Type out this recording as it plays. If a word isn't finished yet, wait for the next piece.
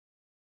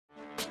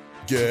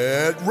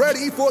Get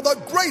ready for the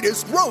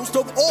greatest roast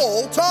of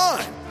all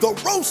time, the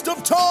Roast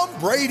of Tom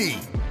Brady,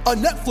 a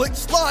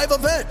Netflix live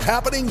event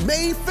happening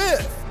May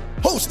 5th.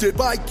 Hosted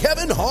by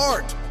Kevin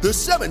Hart, the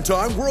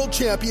 7-time world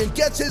champion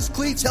gets his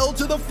cleats held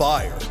to the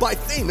fire by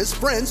famous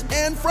friends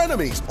and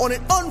frenemies on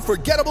an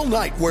unforgettable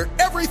night where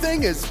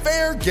everything is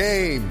fair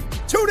game.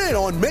 Tune in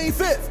on May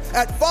 5th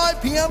at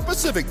 5 p.m.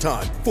 Pacific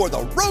time for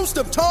the Roast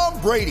of Tom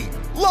Brady,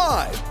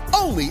 live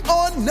only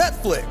on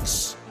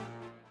Netflix.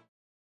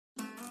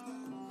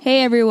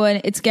 Hey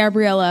everyone, it's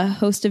Gabriella,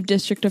 host of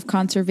District of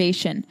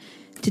Conservation.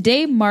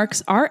 Today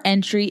marks our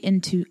entry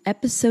into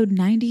episode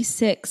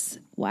 96.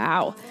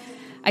 Wow.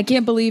 I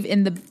can't believe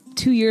in the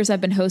 2 years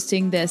I've been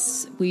hosting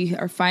this, we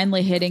are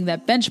finally hitting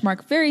that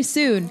benchmark very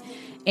soon.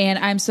 And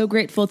I'm so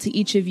grateful to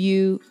each of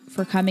you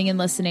for coming and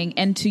listening,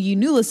 and to you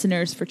new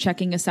listeners for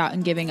checking us out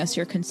and giving us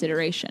your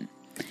consideration.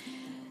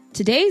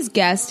 Today's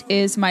guest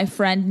is my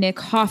friend Nick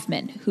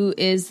Hoffman, who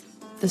is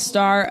the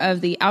star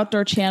of the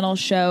Outdoor Channel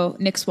show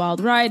Nick's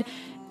Wild Ride,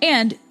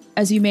 and,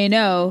 as you may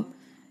know,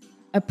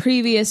 a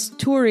previous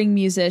touring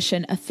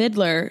musician, a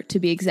fiddler to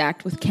be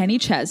exact, with Kenny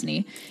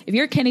Chesney. If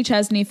you're a Kenny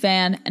Chesney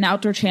fan, an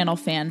Outdoor Channel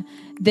fan,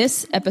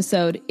 this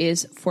episode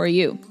is for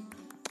you.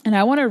 And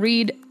I want to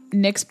read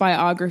Nick's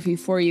biography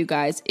for you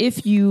guys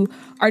if you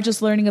are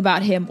just learning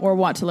about him or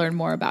want to learn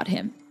more about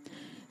him.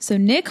 So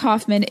Nick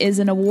Hoffman is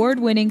an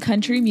award-winning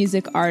country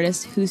music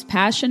artist whose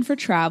passion for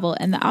travel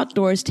and the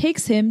outdoors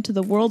takes him to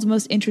the world's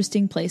most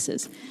interesting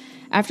places.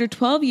 After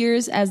 12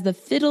 years as the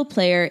fiddle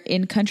player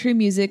in country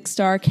music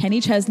star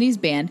Kenny Chesney's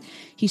band,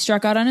 he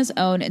struck out on his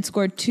own and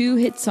scored 2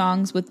 hit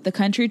songs with the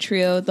country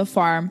trio The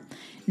Farm.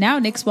 Now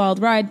Nick's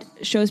Wild Ride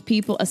shows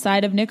people a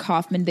side of Nick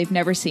Hoffman they've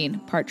never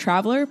seen. Part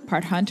traveler,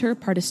 part hunter,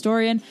 part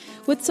historian,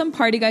 with some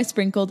party guy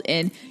sprinkled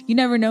in. You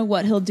never know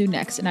what he'll do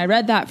next. And I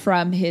read that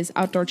from his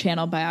Outdoor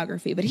Channel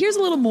biography. But here's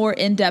a little more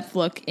in-depth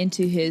look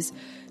into his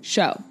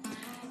show.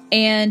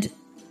 And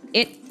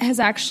it has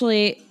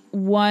actually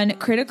won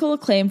critical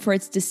acclaim for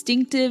its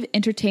distinctive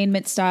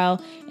entertainment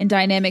style and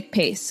dynamic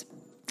pace.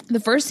 The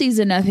first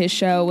season of his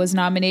show was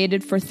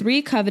nominated for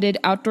 3 coveted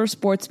Outdoor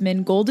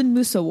Sportsman Golden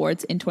Moose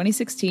Awards in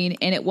 2016,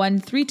 and it won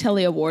 3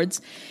 Telly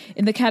Awards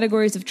in the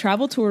categories of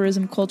travel,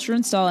 tourism, culture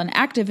and style, and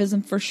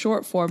activism for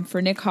short form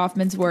for Nick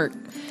Hoffman's work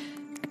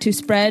to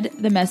spread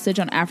the message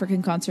on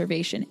African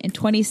conservation. In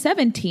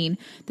 2017,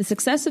 the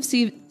success of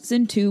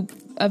season 2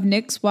 of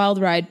Nick's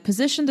Wild Ride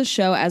positioned the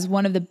show as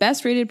one of the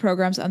best rated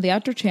programs on the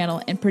Outdoor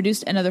Channel and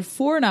produced another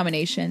 4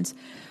 nominations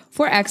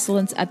for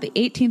excellence at the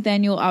 18th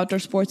Annual Outdoor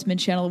Sportsman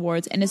Channel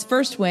Awards, and his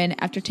first win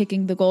after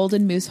taking the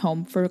Golden Moose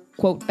home for,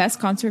 quote, best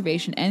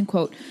conservation, end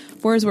quote,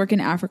 for his work in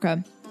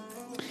Africa.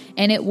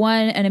 And it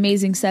won an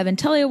amazing 7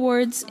 Telly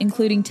Awards,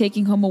 including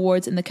taking home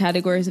awards in the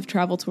categories of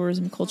travel,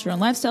 tourism, culture,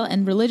 and lifestyle,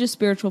 and religious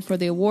spiritual for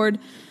the award,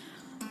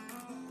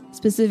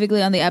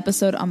 specifically on the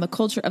episode on the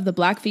culture of the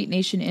Blackfeet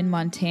Nation in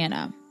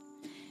Montana.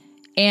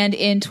 And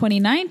in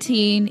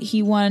 2019,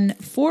 he won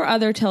 4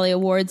 other Telly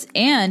Awards,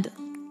 and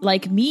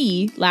like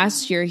me,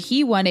 last year,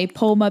 he won a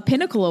POMA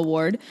Pinnacle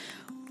Award,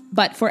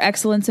 but for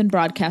excellence in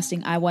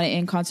broadcasting. I won it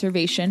in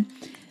conservation,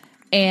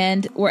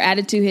 and were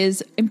added to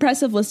his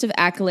impressive list of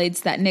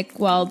accolades that Nick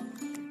Wild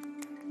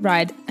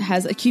Ride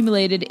has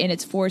accumulated in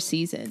its 4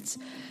 seasons.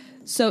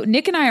 So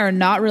Nick and I are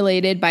not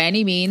related by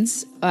any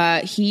means.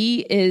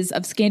 He is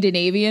of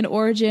Scandinavian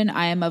origin.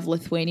 I am of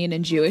Lithuanian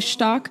and Jewish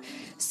stock.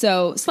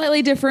 So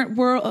slightly different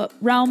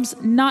realms,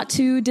 not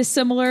too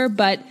dissimilar,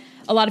 but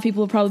a lot of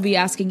people will probably be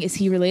asking, is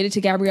he related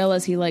to Gabriella?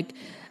 Is he like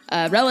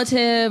a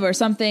relative or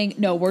something?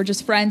 No, we're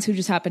just friends who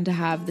just happen to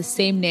have the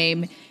same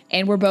name.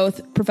 And we're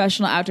both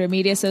Professional Outdoor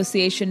Media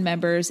Association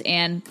members.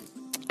 And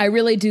I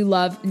really do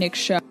love Nick's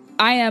show.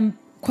 I am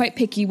quite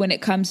picky when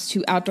it comes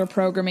to outdoor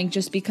programming,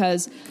 just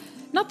because,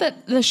 not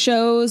that the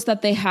shows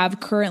that they have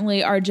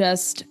currently are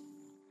just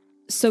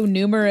so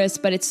numerous,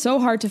 but it's so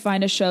hard to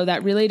find a show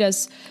that really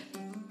does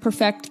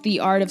perfect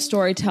the art of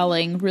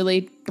storytelling,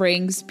 really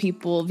brings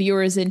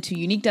viewers into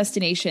unique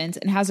destinations,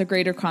 and has a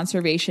greater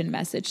conservation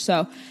message.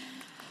 So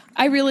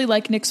I really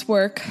like Nick's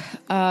work.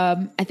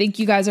 I think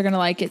you guys are going to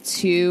like it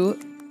too,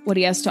 what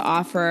he has to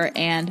offer.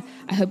 And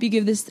I hope you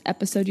give this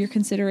episode your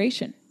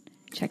consideration.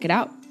 Check it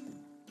out.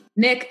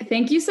 Nick,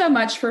 thank you so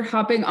much for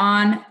hopping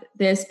on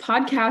this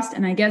podcast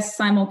and I guess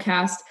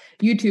simulcast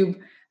YouTube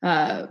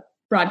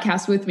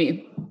broadcast with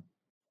me.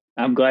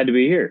 I'm glad to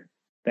be here.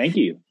 Thank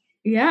you.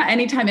 Yeah,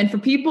 anytime. And for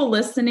people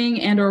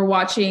listening and or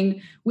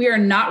watching, we are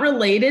not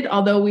related,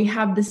 although we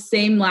have the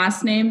same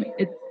last name.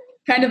 It's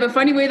kind of a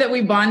funny way that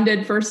we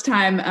bonded first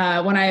time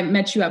when I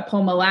met you at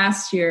POMA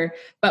last year.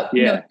 But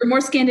yeah, you're more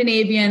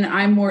Scandinavian.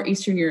 I'm more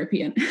Eastern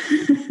European.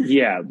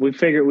 Yeah, we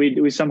figured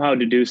we somehow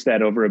deduced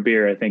that over a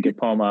beer, I think, at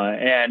POMA.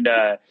 And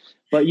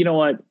but you know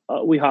what?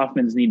 We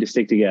Hoffmans need to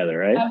stick together,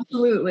 right?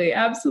 Absolutely.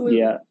 Absolutely.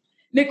 Yeah.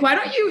 Nick, why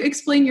don't you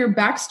explain your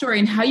backstory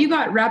and how you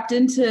got wrapped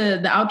into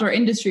the outdoor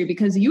industry?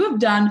 Because you have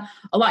done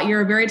a lot.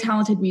 You're a very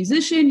talented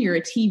musician. You're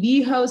a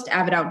TV host,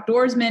 avid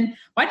outdoorsman.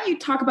 Why don't you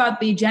talk about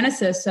the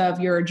genesis of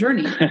your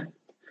journey?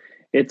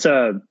 It's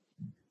a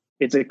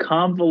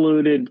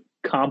convoluted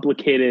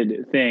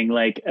complicated thing.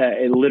 Like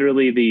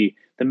literally the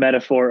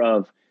metaphor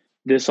of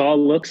this all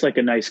looks like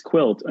a nice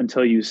quilt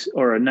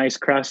or a nice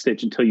cross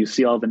stitch until you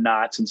see all the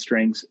knots and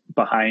strings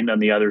behind on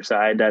the other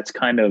side. That's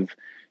kind of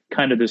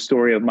the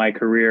story of my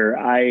career.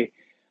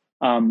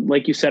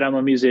 Like you said, I'm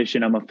a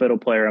musician, I'm a fiddle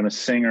player, I'm a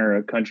singer,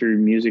 a country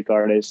music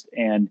artist.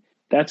 And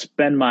that's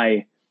been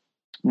my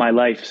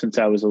life since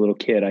I was a little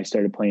kid. I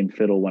started playing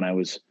fiddle when I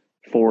was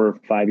 4 or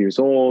 5 years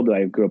old.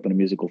 I grew up in a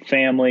musical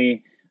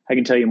family. I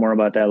can tell you more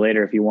about that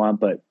later if you want,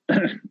 but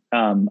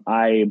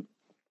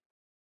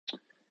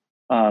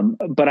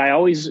but I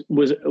always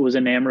was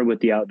enamored with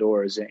the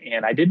outdoors,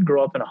 and I didn't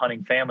grow up in a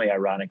hunting family,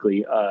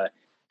 ironically.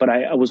 But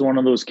I was one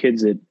of those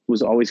kids that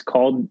was always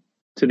called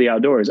to the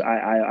outdoors.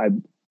 I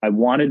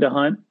wanted to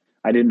hunt.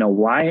 I didn't know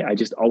why. I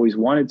just always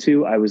wanted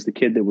to. I was the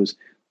kid that was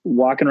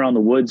walking around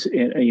the woods,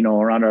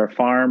 around our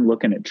farm,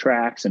 looking at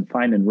tracks and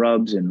finding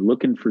rubs and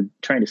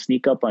trying to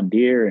sneak up on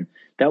deer. And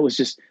that was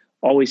just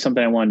always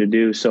something I wanted to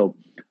do. So,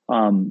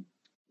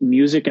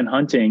 music and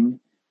hunting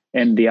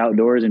and the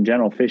outdoors in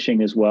general,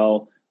 fishing as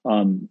well,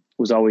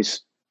 were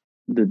always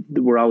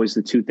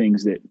the two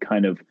things that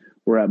kind of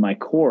were at my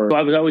core. So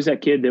I was always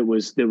that kid that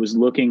was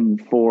looking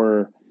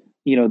for,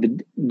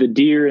 the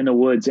deer in the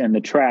woods and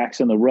the tracks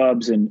and the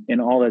rubs and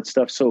all that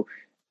stuff. So,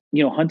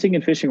 hunting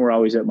and fishing were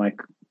always at my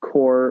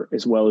core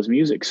as well as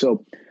music.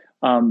 So,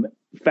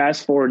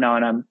 fast forward now,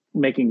 and I'm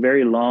making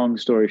very long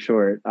story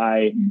short.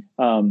 I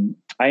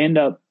end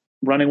up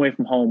running away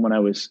from home when I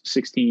was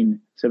 16,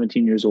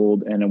 17 years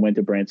old. And I went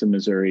to Branson,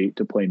 Missouri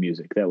to play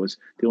music. That was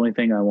the only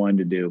thing I wanted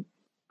to do.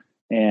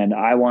 And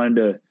I wanted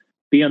to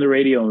be on the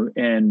radio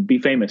and be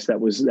famous. That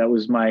was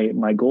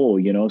my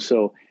goal,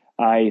 So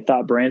I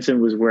thought Branson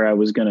was where I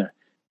was going to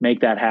make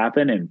that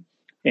happen.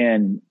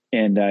 And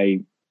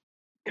I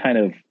kind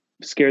of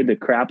scared the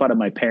crap out of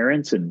my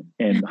parents and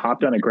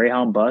hopped on a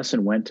Greyhound bus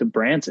and went to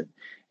Branson.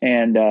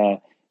 And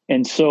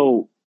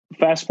so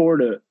fast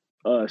forward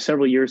to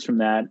several years from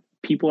that,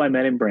 people I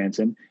met in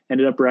Branson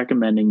ended up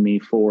recommending me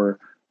for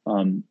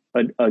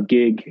a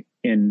gig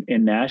in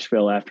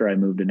Nashville after I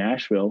moved to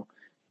Nashville.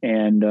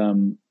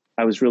 And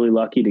I was really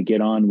lucky to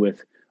get on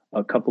with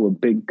a couple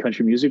of big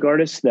country music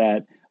artists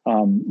that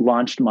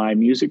launched my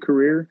music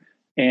career.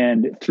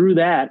 And through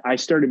that, I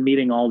started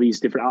meeting all these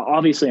different,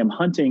 obviously I'm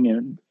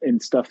hunting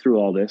and stuff through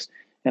all this.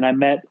 And I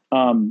met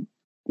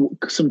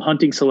some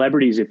hunting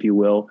celebrities, if you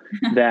will,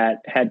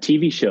 that had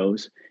TV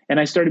shows. And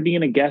I started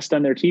being a guest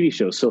on their TV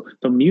shows. So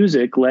the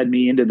music led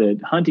me into the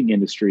hunting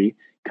industry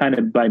kind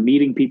of by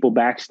meeting people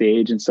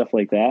backstage and stuff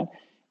like that.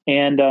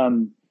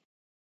 And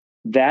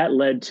that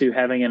led to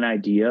having an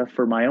idea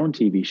for my own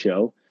TV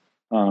show.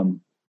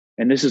 And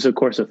this is, of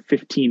course, a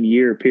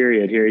 15-year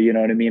period here. You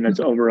know what I mean?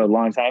 It's over a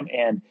long time.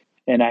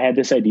 And I had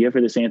this idea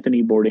for this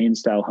Anthony Bourdain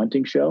style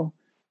hunting show.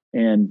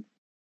 And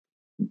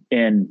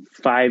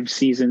 5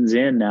 seasons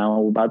in now,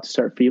 we're about to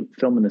start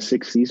filming the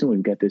 6th season.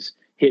 We've got this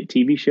hit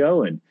TV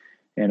show and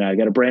I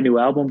got a brand new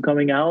album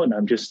coming out, and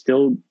I'm just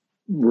still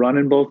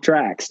running both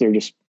tracks. They're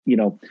just,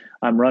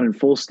 I'm running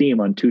full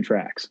steam on 2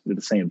 tracks at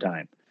the same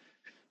time,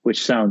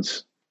 which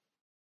sounds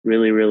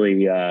really,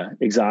 really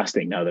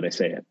exhausting now that I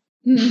say it.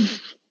 Mm-hmm.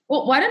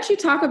 Well, why don't you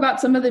talk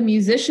about some of the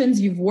musicians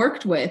you've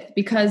worked with?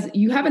 Because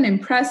you have an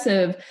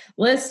impressive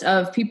list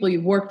of people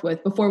you've worked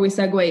with before we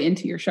segue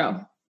into your show.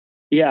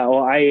 Yeah,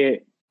 well,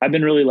 I've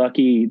been really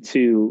lucky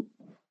to,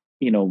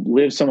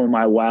 live some of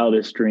my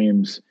wildest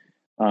dreams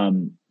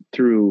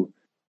through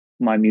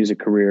my music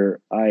career.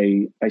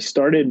 I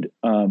started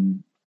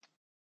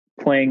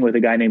playing with a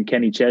guy named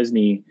Kenny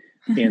Chesney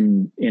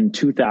in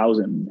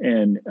 2000,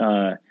 and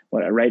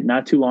right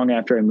not too long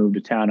after I moved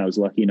to town, I was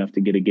lucky enough to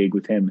get a gig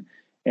with him,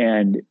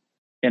 and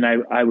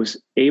I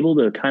was able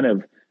to kind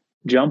of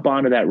jump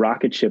onto that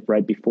rocket ship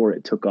right before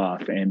it took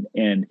off.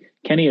 And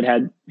Kenny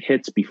had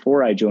hits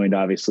before I joined,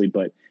 obviously,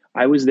 but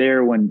I was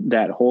there when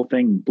that whole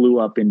thing blew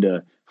up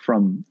into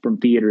from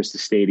theaters to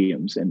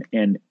stadiums.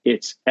 And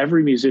it's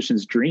every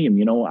musician's dream.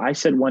 I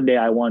said one day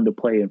I wanted to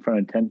play in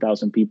front of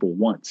 10,000 people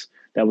once.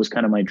 That was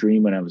kind of my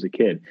dream when I was a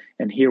kid.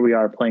 And here we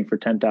are playing for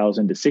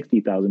 10,000 to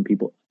 60,000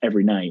 people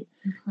every night.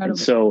 Incredible. And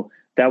so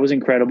that was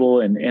incredible.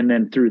 And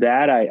then through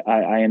that,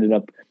 I ended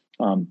up,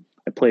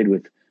 I've played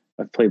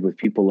with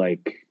people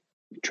like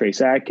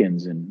Trace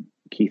Atkins and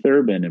Keith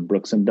Urban and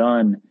Brooks and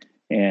Dunn.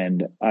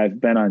 And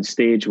I've been on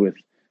stage with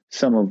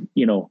some of,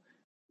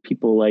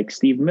 people like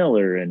Steve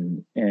Miller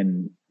and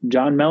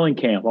John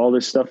Mellencamp, all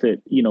this stuff that,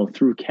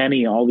 through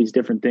Kenny, all these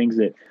different things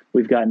that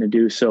we've gotten to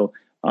do. So,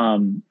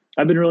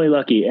 I've been really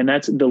lucky, and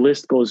the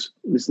list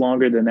is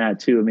longer than that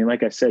too. I mean,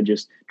 like I said,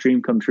 just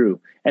dream come true.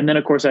 And then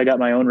of course I got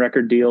my own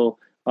record deal,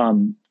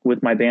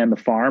 with my band, The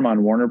Farm,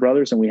 on Warner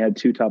Brothers, and we had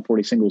 2 top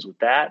 40 singles with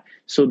that.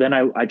 So then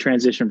I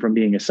transitioned from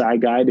being a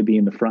side guy to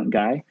being the front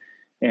guy.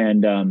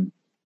 And,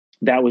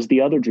 that was the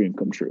other dream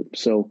come true.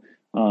 So,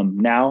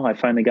 now I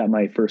finally got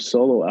my first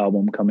solo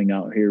album coming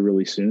out here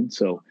really soon.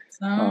 So,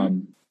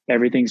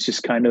 everything's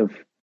just kind of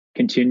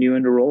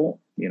continuing to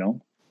roll,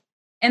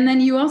 And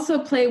then you also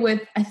play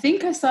with, I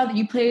think I saw that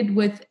you played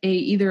with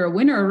either a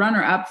winner or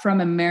runner up from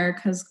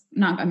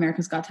not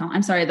America's Got Talent.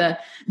 I'm sorry, the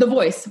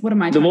Voice. What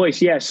am I? The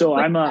Voice, yeah. So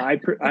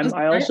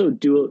I also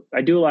do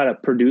a lot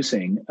of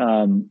producing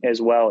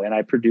as well, and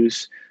I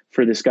produce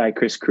for this guy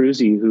Chris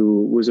Cruzy,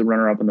 who was a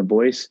runner up in The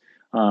Voice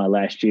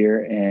last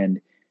year, and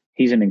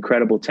he's an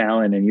incredible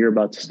talent. And you're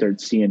about to start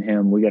seeing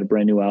him. We got a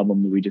brand new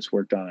album that we just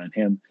worked on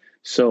him.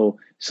 So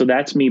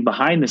that's me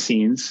behind the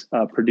scenes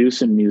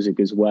producing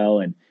music as well,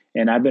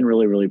 and I've been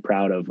really, really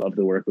proud of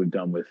the work we've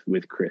done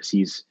with Chris.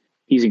 He's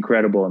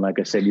incredible. And like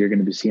I said, you're going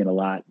to be seeing a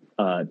lot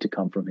to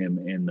come from him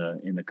in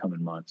the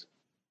coming months.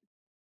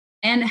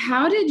 And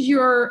how did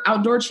your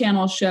Outdoor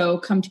Channel show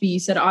come to be? You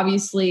said,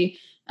 obviously,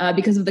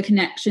 because of the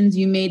connections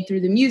you made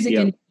through the music,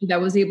 Yep. and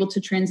that was able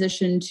to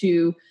transition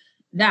to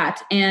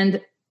that.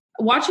 And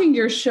watching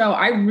your show,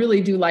 I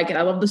really do like it.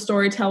 I love the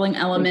storytelling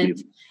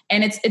element.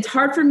 And it's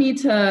hard for me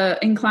to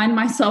incline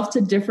myself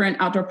to different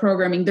outdoor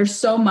programming. There's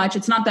so much.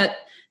 It's not that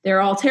they're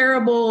all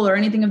terrible or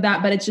anything of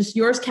that, but it's just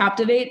yours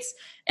captivates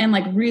and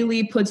like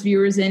really puts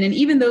viewers in. And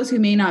even those who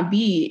may not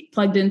be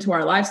plugged into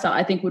our lifestyle,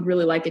 I think would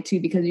really like it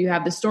too, because you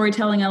have the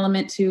storytelling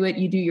element to it.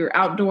 You do your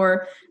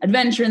outdoor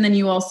adventure, and then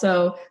you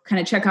also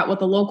kind of check out what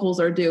the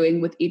locals are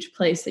doing with each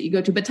place that you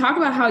go to. But talk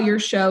about how your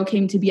show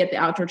came to be at the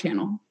Outdoor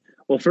Channel.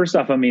 Well, first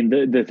off, I mean,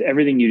 the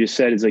everything you just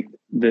said is like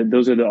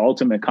those are the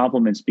ultimate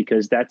compliments,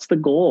 because that's the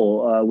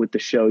goal with the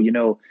show. You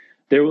know,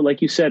 there,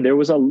 like you said,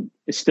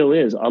 it still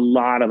is a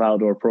lot of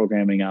outdoor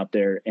programming out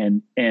there,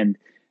 and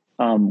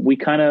we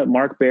kind of,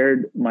 Mark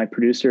Baird, my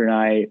producer,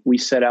 and we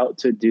set out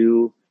to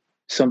do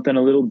something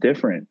a little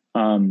different.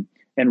 And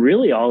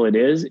really, all it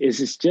is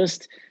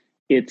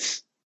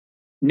it's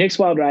Nick's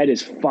Wild Ride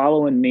is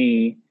following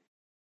me,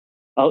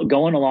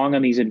 going along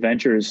on these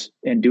adventures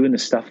and doing the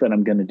stuff that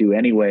I'm going to do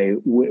anyway,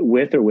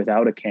 with or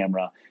without a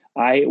camera.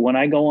 When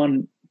I go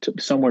on to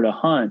somewhere to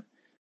hunt,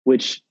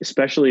 which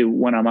especially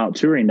when I'm out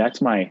touring,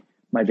 that's my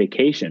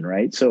vacation,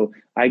 right? So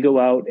I go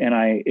out and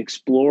I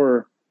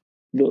explore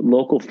the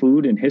local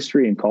food and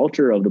history and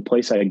culture of the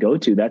place I go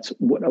to. That's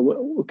what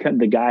kind of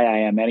the guy I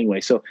am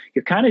anyway. So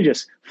you're kind of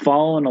just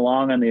following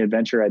along on the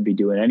adventure I'd be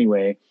doing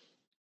anyway.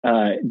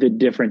 The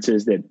difference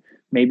is that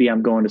maybe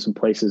I'm going to some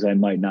places I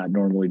might not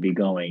normally be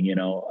going, you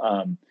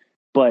know?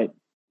 But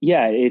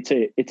yeah, it's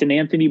an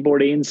Anthony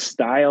Bourdain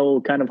style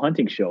kind of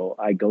hunting show.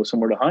 I go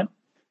somewhere to hunt,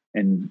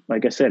 and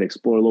like I said,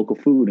 explore local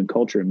food and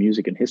culture and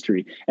music and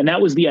history. And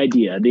that was the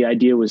idea. The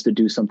idea was to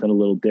do something a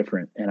little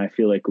different. And I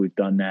feel like we've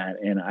done that.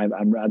 And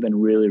I've been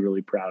really,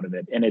 really proud of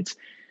it. And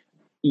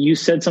you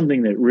said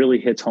something that really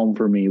hits home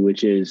for me,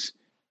 which is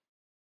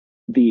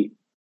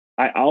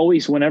I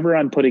always, whenever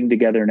I'm putting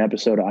together an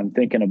episode, I'm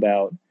thinking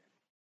about,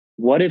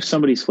 what if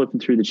somebody's flipping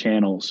through the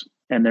channels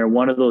and they're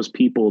one of those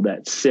people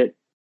that sit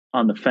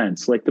on the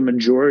fence, like the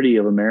majority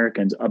of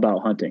Americans,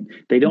 about hunting?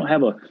 They don't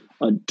have a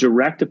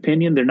direct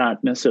opinion. They're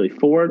not necessarily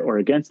for it or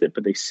against it,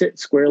 but they sit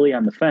squarely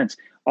on the fence.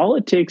 All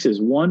it takes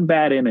is one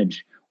bad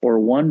image or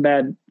one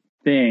bad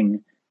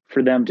thing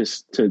for them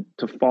to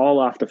fall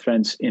off the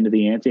fence into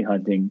the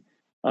anti-hunting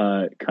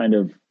kind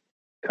of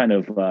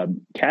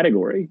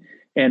category.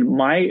 And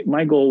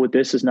my goal with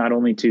this is not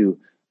only to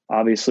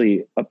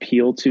obviously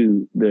appeal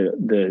to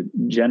the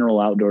general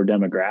outdoor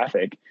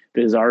demographic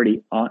that is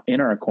already in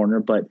our corner,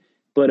 but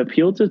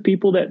appeal to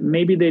people that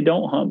maybe they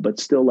don't hunt but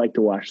still like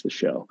to watch the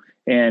show.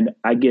 And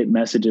I get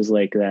messages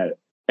like that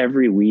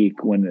every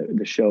week when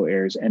the show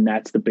airs, and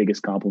that's the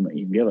biggest compliment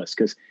you can give us,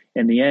 because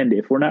in the end,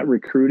 if we're not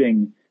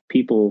recruiting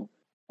people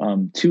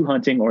to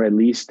hunting, or at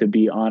least to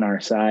be on our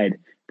side,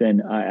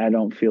 then I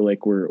don't feel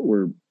like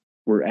we're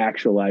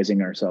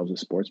actualizing ourselves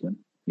as sportsmen,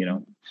 you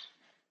know.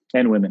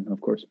 And women, of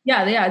course.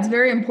 Yeah, it's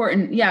very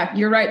important. Yeah,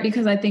 you're right,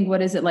 because I think,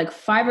 what is it, like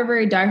 5 are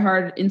very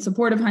diehard in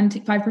support of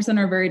hunting, 5%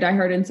 are very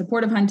diehard in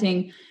support of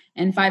hunting,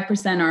 and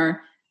 5%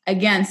 are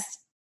against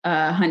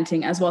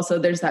hunting as well. So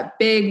there's that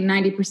big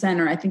 90%,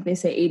 or I think they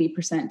say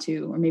 80%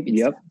 too, or maybe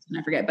it's 10%,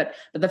 I forget. But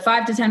the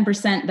 5 to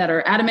 10% that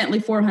are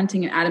adamantly for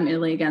hunting and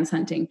adamantly against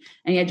hunting,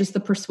 and yeah, just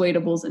the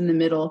persuadables in the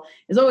middle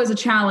is always a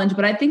challenge.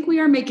 But I think we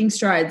are making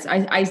strides.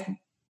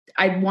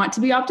 I want to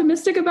be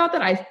optimistic about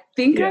that. I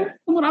think I'm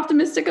somewhat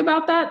optimistic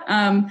about that.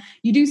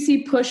 You do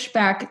see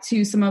pushback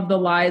to some of the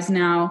lies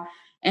now,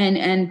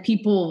 and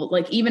people,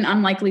 like even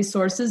unlikely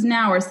sources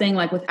now, are saying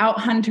like, without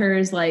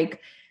hunters, like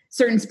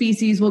certain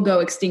species will go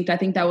extinct. I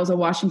think that was a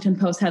Washington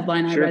Post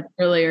headline I read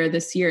earlier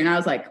this year. And I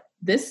was like,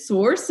 this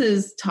source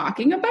is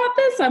talking about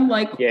this. I'm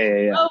like,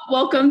 oh,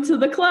 welcome to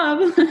the club.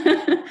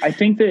 I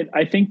think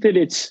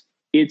that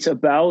it's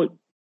about,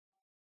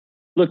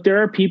 look,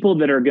 there are people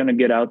that are going to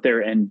get out there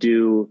and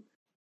do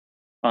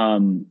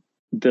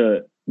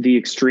the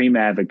extreme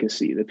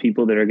advocacy, the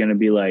people that are going to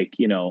be like,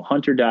 you know,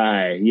 hunt or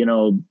die, you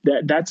know,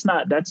 that's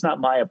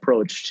not my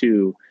approach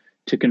to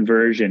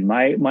conversion.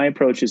 My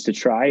approach is to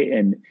try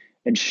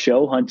and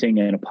show hunting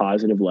in a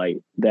positive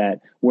light, that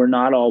we're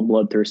not all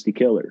bloodthirsty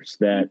killers,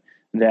 that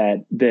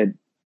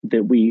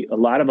we, a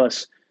lot of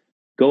us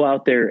go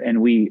out there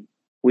and we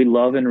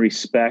love and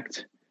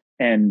respect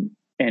and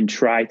and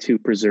try to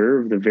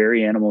preserve the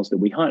very animals that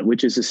we hunt,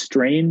 which is a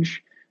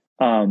strange,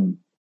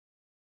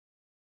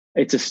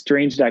 it's a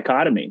strange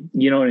dichotomy,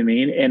 you know what I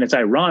mean? And it's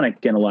ironic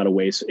in a lot of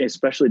ways,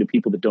 especially to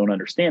people that don't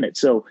understand it.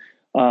 So,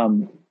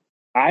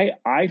 I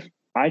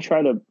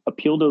try to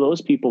appeal to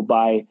those people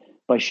by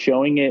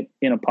showing it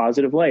in a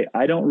positive light.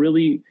 I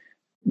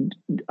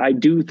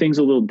do things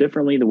a little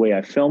differently, the way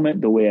I film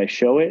it, the way I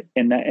show it.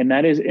 And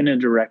that is in a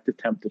direct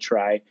attempt to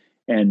try.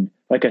 And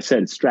like I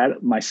said, straddle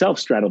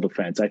the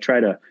fence. I try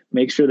to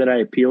make sure that I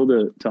appeal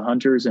to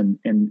hunters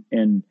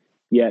and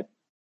yet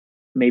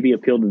maybe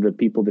appeal to the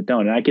people that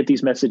don't. And I get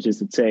these messages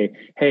that say,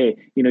 hey,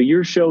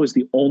 your show is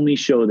the only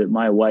show that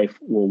my wife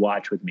will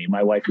watch with me,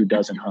 my wife who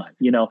doesn't hunt,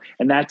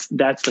 and that's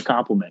the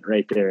compliment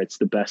right there. It's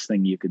the best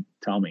thing you could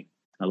tell me.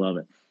 I love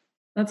it.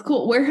 That's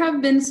cool. Where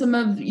have been some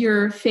of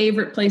your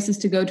favorite places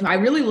to go to? I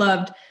really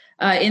loved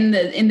in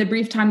the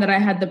brief time that I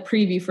had the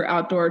preview for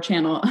Outdoor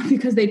Channel,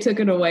 because they took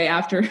it away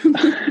after.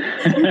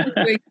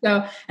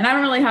 So, and I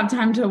don't really have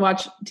time to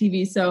watch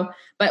TV.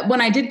 But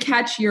when I did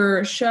catch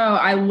your show,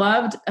 I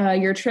loved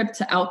your trip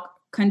to elk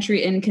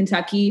country in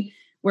Kentucky,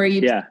 where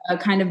you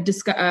kind of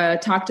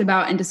talked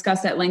about and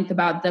discussed at length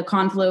about the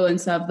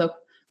confluence of the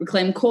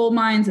reclaimed coal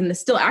mines and the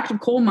still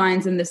active coal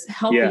mines and this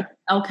healthy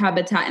elk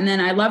habitat. And then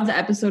I love the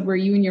episode where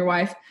you and your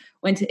wife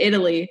went to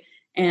Italy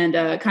and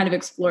kind of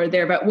explored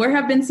there. But where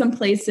have been some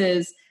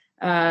places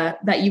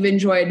that you've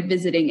enjoyed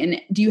visiting?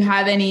 And do you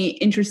have any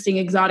interesting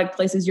exotic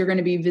places you're going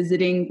to be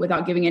visiting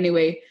without giving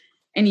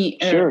any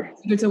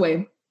secrets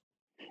away?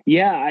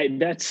 Yeah,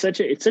 it's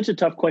such a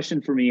tough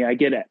question for me. I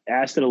get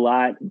asked it a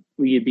lot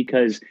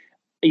because,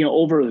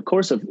 over the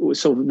course of,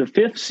 so the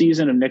 5th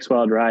season of Nick's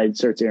Wild Ride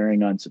starts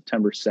airing on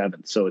September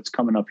 7th. So it's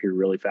coming up here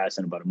really fast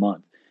in about a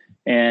month.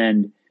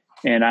 And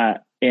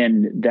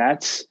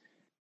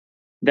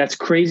that's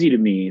crazy to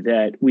me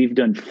that we've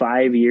done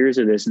 5 years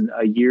of this and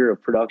a year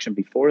of production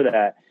before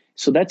that.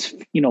 So that's,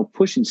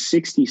 pushing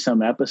 60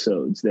 some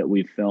episodes that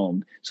we've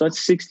filmed. So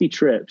that's 60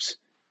 trips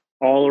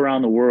all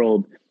around the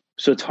world.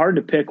 So it's hard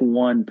to pick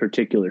one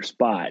particular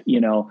spot,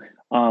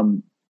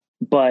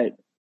 but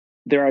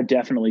there are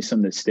definitely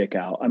some that stick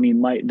out. I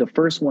mean, the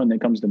first one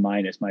that comes to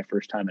mind is my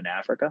first time in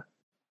Africa.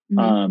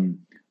 Mm-hmm.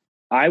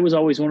 I was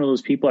always one of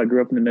those people. I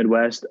grew up in the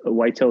Midwest,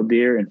 white-tailed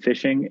deer and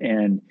fishing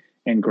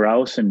and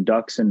grouse and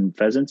ducks and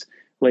pheasants.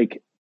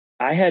 Like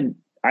I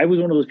was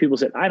one of those people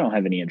who said, I don't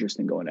have any interest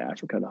in going to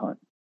Africa to hunt.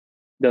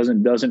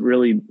 Doesn't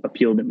really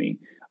appeal to me.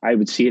 I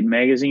would see it in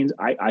magazines.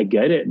 I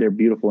get it. They're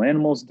beautiful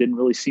animals. Didn't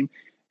really seem.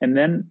 And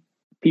then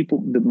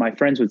my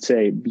friends would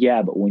say,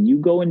 yeah, but when you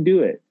go and do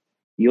it,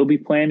 you'll be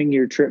planning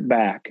your trip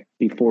back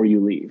before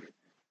you leave.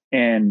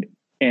 And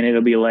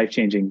it'll be a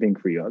life-changing thing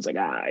for you. I was like,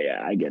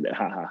 yeah, I get it.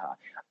 Ha ha ha.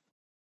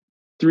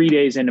 3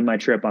 days into my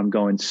trip, I'm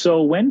going,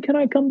 so when can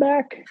I come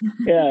back?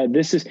 Yeah,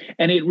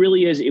 and it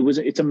really is.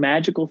 It's a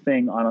magical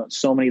thing on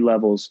so many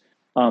levels.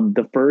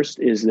 The first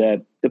is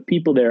that the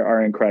people there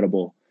are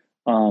incredible.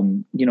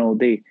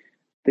 They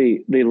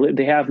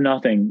have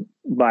nothing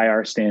by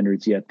our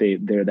standards, yet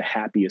they're the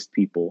happiest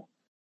people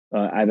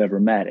I've ever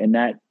met. And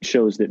that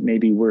shows that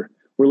maybe we're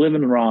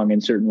living wrong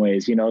in certain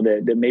ways,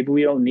 that maybe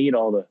we don't need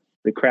all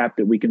the crap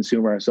that we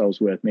consume ourselves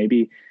with.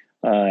 Maybe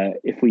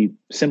if we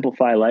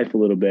simplify life a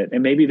little bit,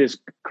 and maybe this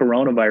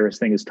coronavirus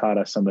thing has taught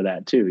us some of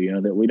that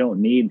too, that we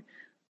don't need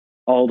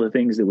all the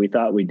things that we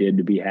thought we did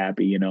to be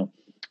happy,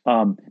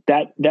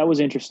 that was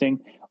interesting.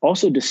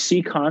 Also to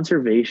see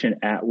conservation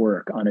at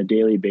work on a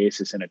daily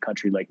basis in a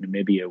country like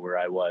Namibia, where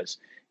I was,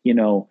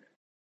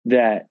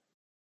 that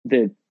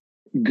the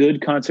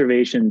good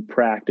conservation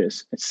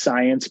practice,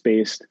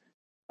 science-based,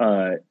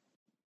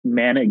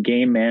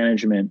 game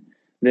management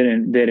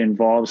that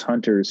involves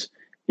hunters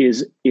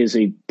is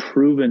a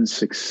proven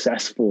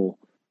successful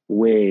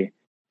way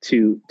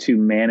to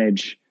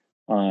manage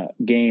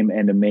game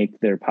and to make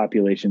their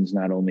populations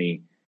not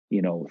only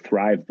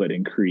thrive but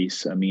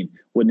increase. I mean,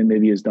 what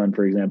Namibia has done,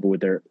 for example,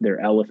 with their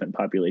elephant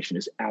population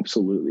is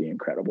absolutely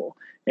incredible.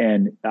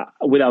 And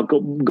without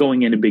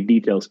going into big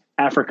details,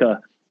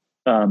 Africa,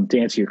 to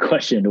answer your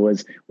question,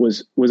 was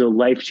a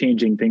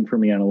life-changing thing for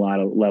me on a lot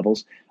of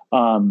levels.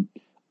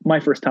 My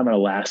first time in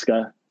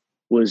Alaska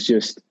was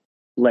just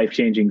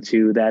life-changing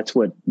too. That's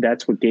what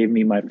gave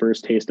me my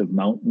first taste of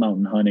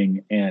mountain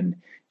hunting and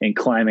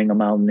climbing a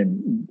mountain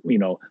and,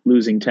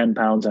 losing 10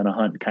 pounds on a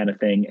hunt kind of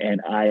thing.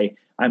 And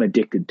I'm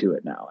addicted to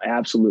it now,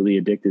 absolutely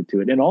addicted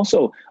to it. And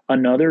also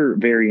another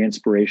very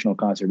inspirational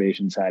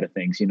conservation side of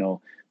things,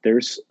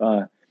 there's,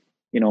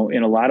 in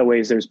a lot of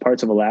ways, there's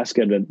parts of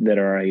Alaska that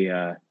are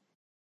a,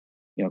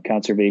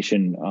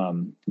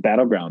 conservation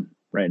battleground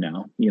right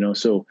now,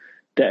 so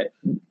that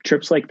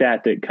trips like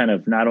that kind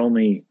of not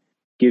only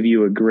give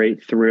you a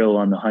great thrill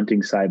on the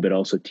hunting side, but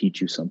also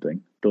teach you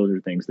something. Those are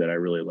things that I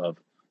really love.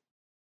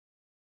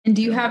 And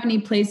do you have any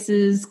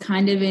places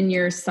kind of in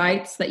your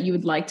sights that you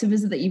would like to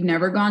visit that you've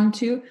never gone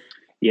to?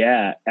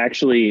 Yeah,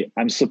 actually,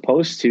 I'm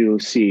supposed to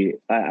see,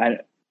 I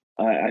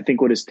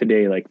think what is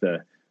today, like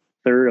the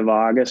 3rd of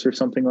August or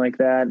something like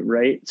that,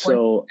 right?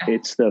 So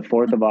it's the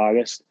 4th of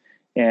August.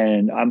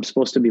 and I'm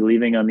supposed to be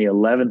leaving on the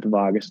 11th of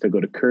August to go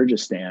to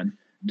Kyrgyzstan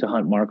to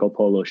hunt Marco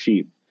Polo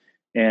sheep.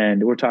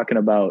 And we're talking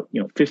about,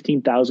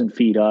 15,000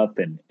 feet up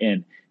and,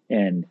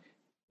 in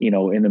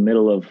the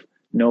middle of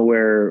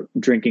nowhere,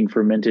 drinking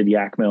fermented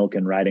yak milk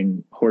and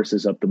riding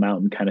horses up the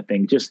mountain kind of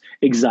thing, just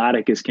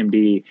exotic as can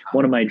be.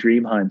 One of my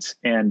dream hunts,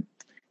 and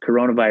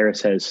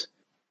coronavirus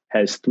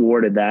has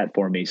thwarted that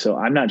for me. So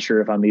I'm not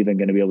sure if I'm even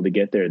going to be able to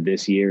get there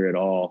this year at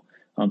all.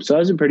 So that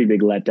was a pretty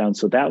big letdown.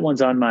 So that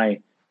one's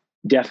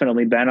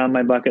definitely been on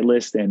my bucket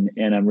list, and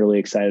I'm really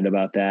excited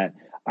about that.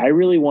 I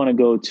really want to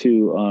go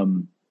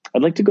to,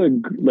 I'd like to go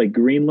to like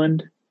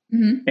Greenland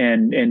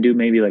and do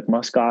maybe like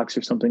muskox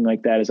or something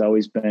like that. Has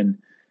always been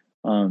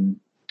on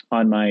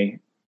my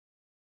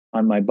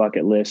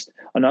bucket list.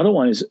 Another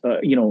one is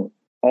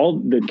all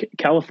the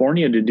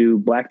California to do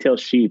blacktail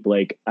sheep.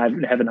 Like I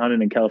haven't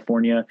hunted in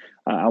California.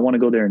 I want to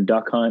go there and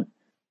duck hunt.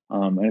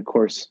 And of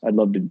course I'd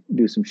love to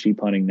do some sheep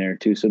hunting there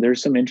too. So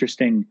there's some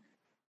interesting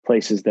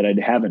places that I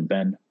haven't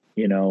been,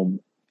 and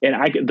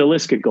the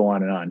list could go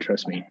on and on,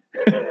 trust me.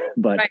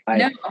 But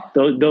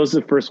those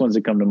are the first ones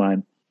that come to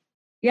mind.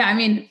 Yeah. I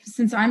mean,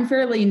 since I'm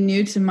fairly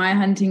new to my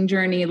hunting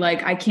journey,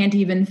 like I can't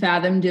even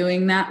fathom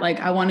doing that. Like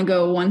I want to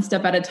go one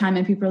step at a time,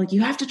 and people are like, you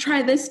have to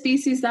try this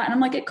species, that. And I'm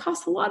like, it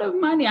costs a lot of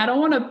money. I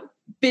don't want to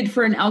bid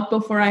for an elk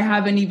before I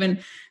haven't even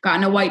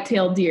gotten a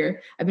white-tailed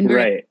deer. I've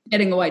been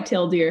getting a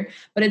white-tailed deer,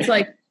 but it's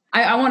like,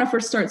 I want to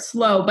first start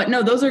slow. But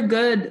no, those are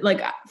good.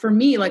 Like for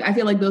me, like I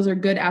feel like those are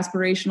good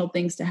aspirational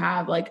things to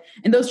have. Like,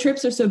 and those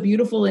trips are so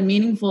beautiful and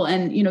meaningful.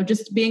 And,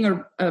 just being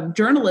a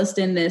journalist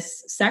in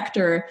this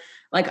sector,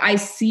 like I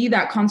see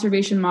that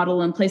conservation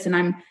model in place, and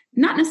I'm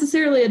not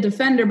necessarily a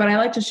defender, but I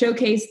like to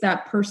showcase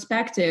that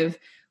perspective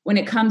when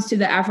it comes to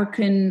the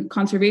African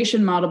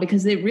conservation model,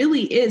 because it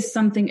really is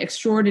something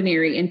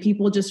extraordinary, and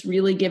people just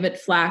really give it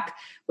flack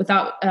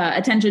without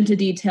attention to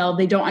detail.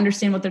 They don't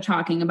understand what they're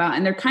talking about.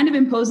 And they're kind of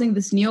imposing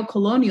this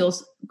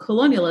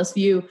colonialist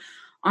view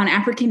on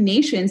African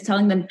nations,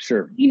 telling them,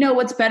 sure,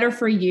 what's better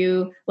for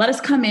you. Let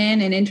us come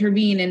in and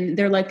intervene. And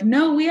they're like,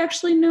 no, we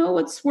actually know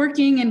what's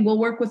working. And we'll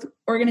work with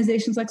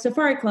organizations like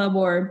Safari Club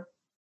or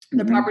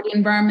the Property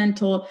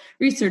Environmental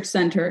Research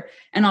Center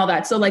and all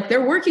that. So like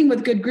they're working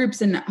with good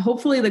groups, and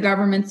hopefully the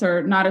governments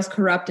are not as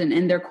corrupt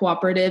and they're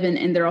cooperative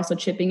and they're also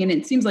chipping in.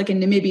 It seems like in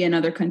Namibia and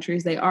other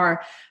countries they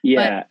are.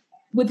 Yeah. But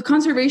with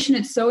conservation,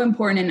 it's so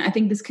important. And I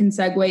think this can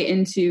segue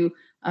into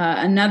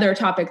another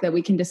topic that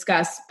we can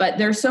discuss. But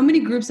there are so many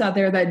groups out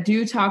there that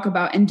do talk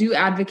about and do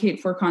advocate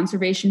for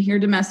conservation here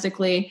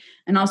domestically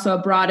and also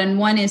abroad. And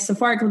one is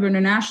Safari Club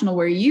International,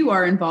 where you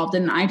are involved,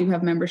 and I do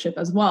have membership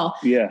as well.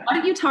 Yeah. Why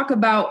don't you talk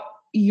about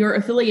your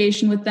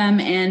affiliation with them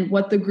and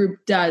what the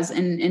group does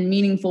and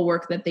meaningful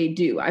work that they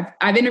do?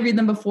 I've interviewed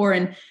them before,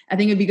 and I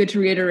think it'd be good to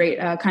reiterate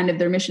kind of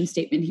their mission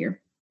statement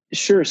here.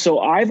 Sure. So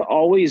I've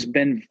always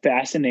been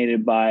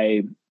fascinated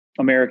by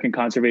American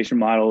conservation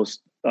models,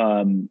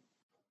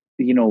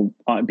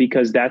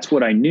 because that's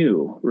what I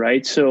knew.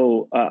 Right.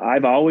 So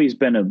I've always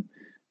been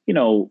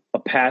a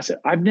passive.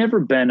 I've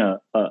never been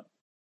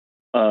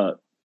a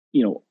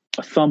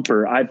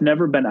thumper. I've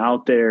never been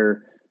out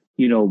there,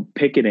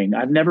 picketing.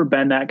 I've never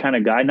been that kind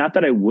of guy. Not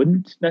that I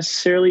wouldn't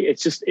necessarily.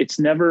 It's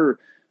never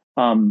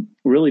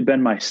really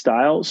been my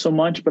style so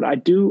much, but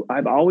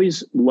I've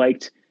always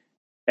liked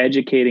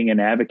educating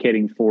and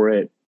advocating for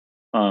it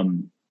a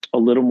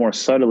little more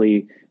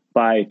subtly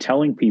by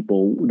telling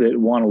people that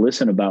want to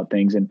listen about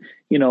things. And,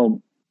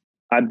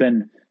 I've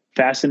been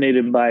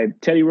fascinated by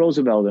Teddy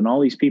Roosevelt and all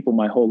these people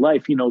my whole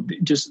life,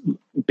 just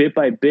bit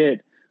by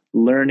bit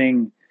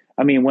learning.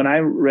 I mean, when I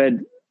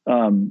read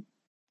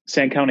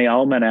Sand County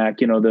Almanac,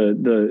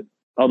 the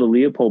Aldo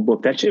Leopold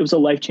book, it was a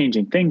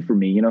life-changing thing for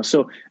me,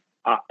 So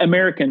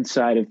American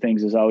side of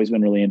things has always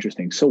been really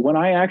interesting. So when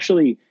I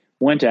actually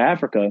went to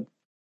Africa,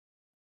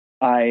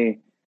 I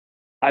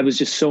was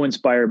just so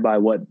inspired by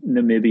what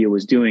Namibia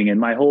was doing, and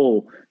my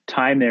whole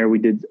time there, we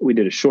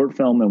did a short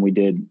film, and we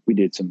did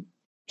some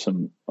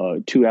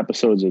 2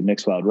 episodes of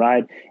Nick's Wild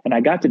Ride, and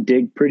I got to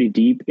dig pretty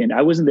deep. And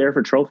I wasn't there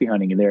for trophy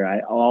hunting there. I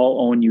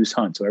all own use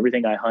hunt, so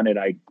everything I hunted,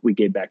 we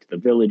gave back to the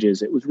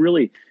villages. It was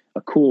really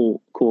a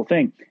cool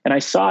thing, and I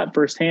saw it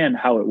firsthand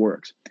how it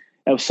works.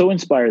 I was so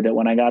inspired that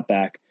when I got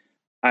back,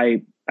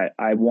 I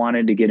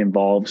wanted to get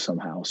involved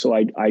somehow. So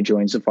I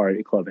joined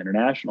Safari Club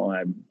International, and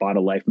I bought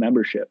a life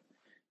membership.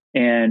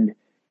 And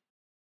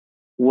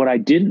what I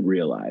didn't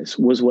realize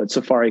was what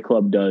Safari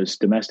Club does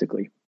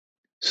domestically.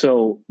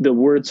 So the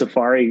word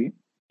safari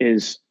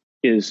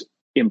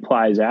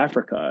implies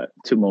Africa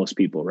to most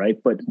people, right?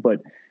 But what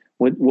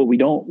a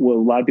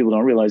lot of people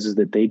don't realize is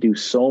that they do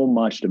so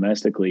much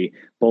domestically,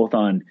 both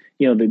on,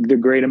 the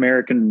Great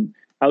American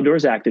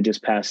Outdoors Act that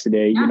just passed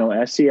today.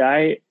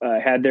 SCI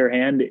had their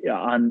hand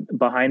on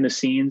behind the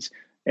scenes,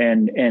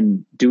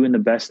 and doing the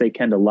best they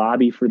can to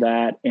lobby for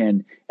that.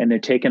 And they're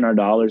taking our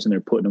dollars and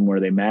they're putting them where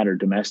they matter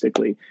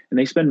domestically. And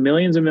they spend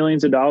millions and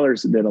millions of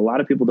dollars that a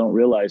lot of people don't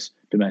realize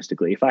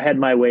domestically. If I had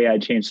my way,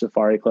 I'd change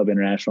Safari Club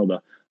International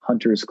to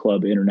Hunters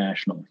Club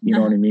International. You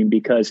know what I mean?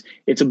 Because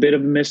it's a bit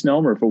of a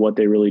misnomer for what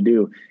they really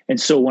do.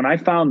 And so when I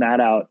found that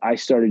out, I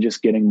started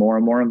just getting more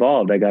and more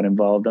involved. I got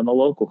involved on the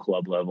local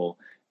club level,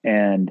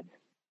 and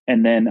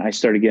then I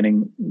started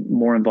getting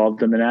more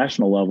involved on the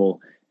national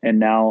level. And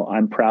now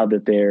I'm proud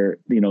that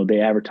they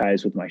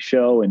advertise with my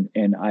show,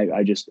 and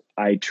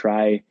I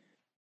try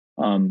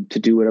to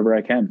do whatever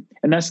I can.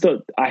 And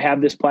I have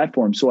this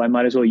platform, so I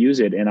might as well use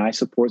it. And I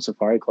support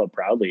Safari Club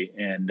proudly.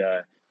 And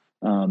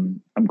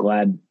I'm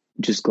glad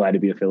to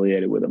be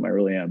affiliated with them. I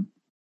really am.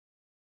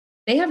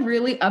 They have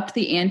really upped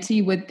the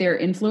ante with their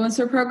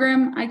influencer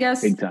program, I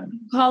guess. Big time.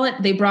 Call it.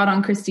 They brought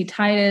on Christy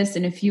Titus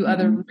and a few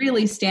other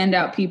really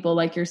standout people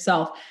like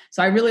yourself.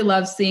 So I really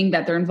love seeing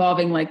that they're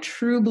involving like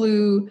true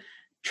blue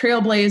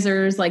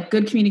trailblazers, like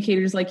good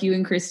communicators like you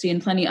and Christy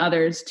and plenty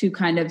others to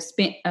kind of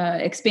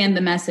expand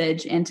the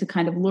message and to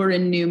kind of lure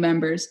in new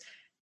members.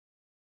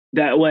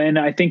 That way, and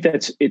I think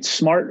it's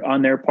smart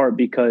on their part,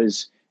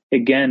 because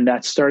again,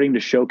 that's starting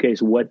to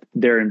showcase what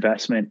their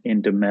investment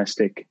in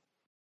domestic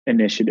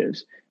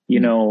initiatives.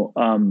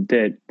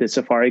 That the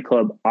Safari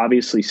Club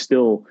obviously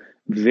still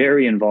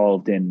very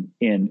involved in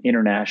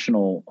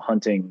international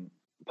hunting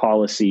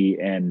policy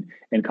and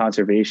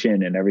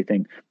conservation and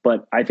everything.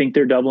 But I think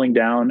they're doubling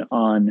down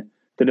on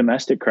the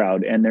domestic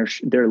crowd, and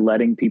they're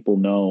letting people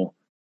know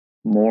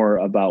more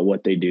about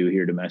what they do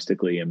here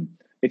domestically. And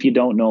if you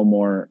don't know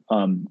more,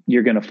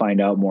 you're going to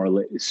find out more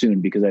soon,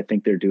 because I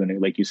think they're doing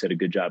it, like you said, a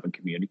good job in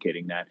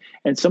communicating that.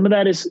 And some of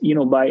that is,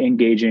 by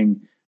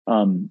engaging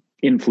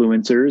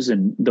influencers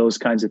and those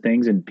kinds of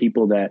things, and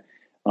people that,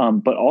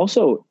 but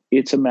also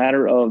it's a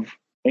matter of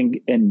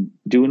and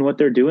doing what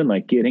they're doing,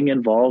 like getting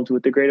involved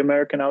with the Great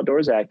American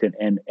Outdoors Act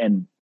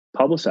and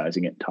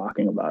publicizing it,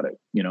 talking about it.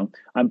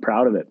 I'm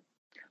proud of it.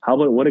 How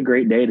about what a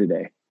great day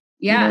today?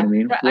 Yeah. You know what I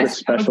mean? What a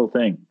special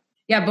thing.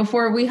 Yeah.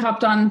 Before we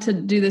hopped on to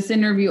do this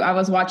interview, I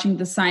was watching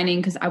the signing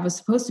because I was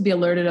supposed to be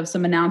alerted of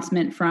some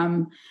announcement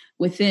from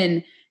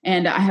within,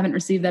 and I haven't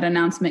received that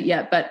announcement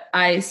yet, but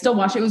I still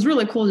watched it. It was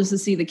really cool just to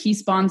see the key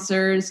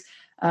sponsors,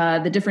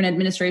 the different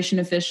administration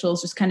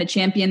officials just kind of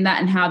champion that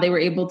and how they were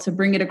able to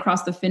bring it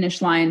across the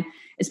finish line,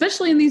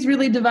 especially in these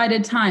really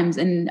divided times.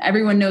 And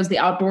everyone knows the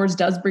outdoors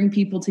does bring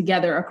people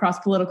together across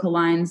political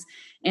lines.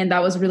 And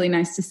that was really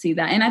nice to see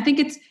that. And I think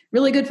it's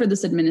really good for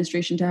this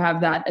administration to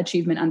have that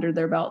achievement under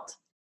their belt.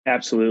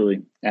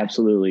 Absolutely.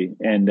 Absolutely.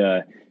 And,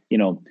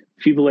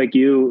 people like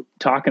you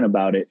talking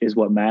about it is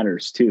what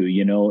matters too.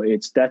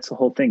 That's the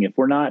whole thing. If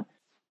we're not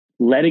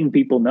letting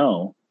people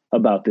know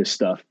about this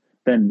stuff,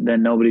 then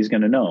nobody's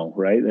going to know,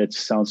 right? That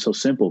sounds so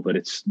simple, but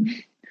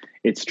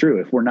it's true.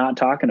 If we're not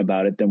talking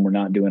about it, then we're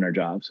not doing our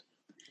jobs.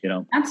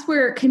 That's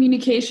where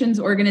communications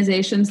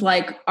organizations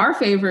like our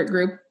favorite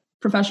group,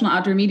 Professional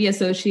Outdoor Media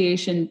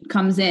Association,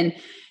 comes in.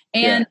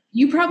 And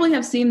you probably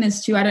have seen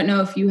this too. I don't know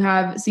if you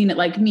have seen it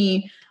like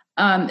me.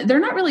 There are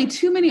not really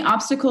too many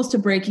obstacles to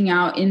breaking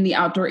out in the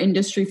outdoor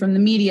industry from the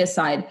media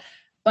side,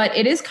 but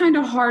it is kind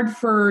of hard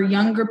for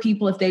younger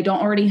people if they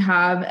don't already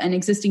have an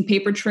existing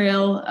paper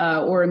trail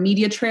or a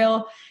media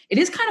trail. It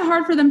is kind of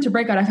hard for them to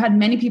break out. I've had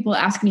many people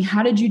ask me,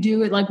 how did you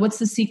do it? Like, what's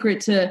the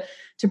secret to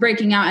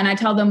breaking out? And I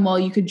tell them, well,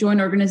 you could join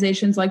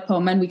organizations like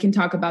POMA, and we can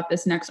talk about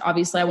this next.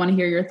 Obviously, I want to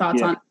hear your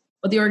thoughts on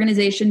what the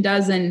organization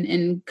does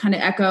and kind of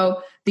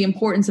echo the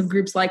importance of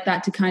groups like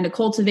that to kind of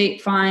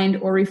cultivate, find,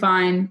 or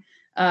refine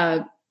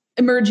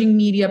emerging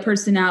media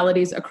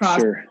personalities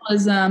across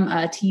journalism,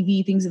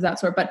 TV, things of that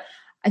sort. But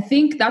I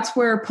think that's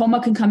where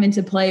POMA can come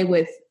into play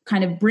with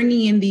kind of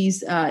bringing in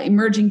these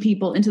emerging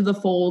people into the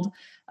fold,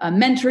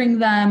 mentoring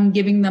them,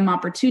 giving them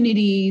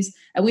opportunities.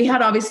 We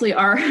had obviously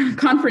our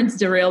conference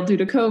derailed due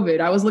to COVID.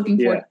 I was looking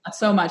forward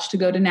so much to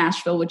go to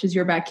Nashville, which is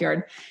your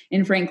backyard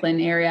in Franklin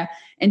area,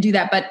 and do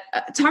that. But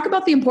talk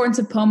about the importance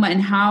of POMA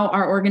and how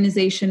our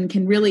organization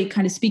can really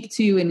kind of speak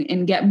to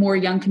and get more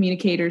young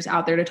communicators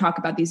out there to talk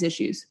about these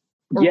issues.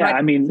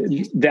 I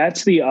mean,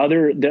 that's the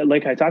other,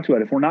 like I talked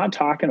about, if we're not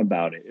talking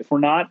about it, if we're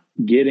not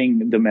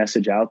getting the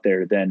message out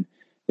there, then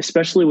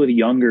especially with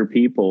younger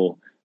people,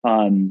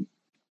 then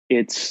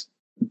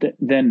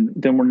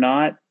we're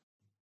not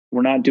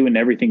doing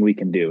everything we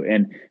can do.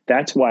 And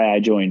that's why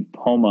I joined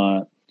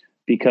POMA,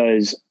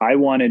 because I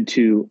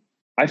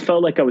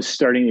felt like I was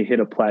starting to hit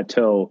a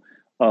plateau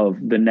of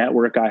the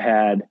network I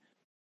had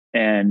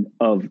and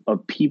of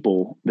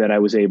people that I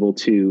was able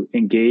to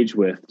engage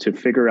with to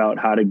figure out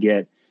how to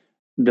get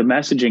the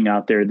messaging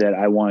out there that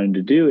I wanted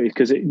to do.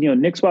 Because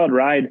Nick's Wild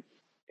Ride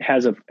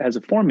has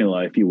a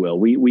formula, if you will.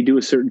 We do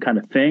a certain kind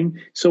of thing,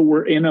 so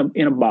we're in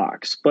a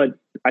box. But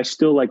I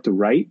still like to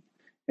write,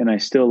 and I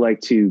still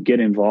like to get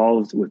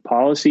involved with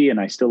policy, and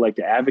I still like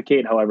to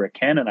advocate however I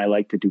can, and I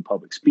like to do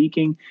public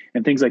speaking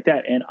and things like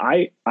that. And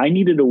I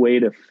needed a way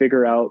to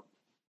figure out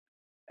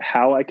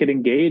how I could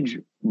engage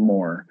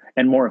more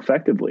and more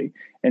effectively.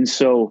 And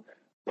so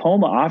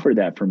Poma offered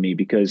that for me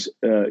because,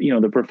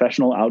 the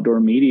Professional Outdoor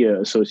Media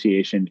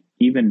Association,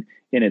 even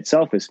in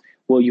itself is,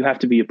 well, you have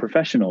to be a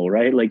professional,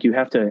 right? Like you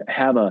have to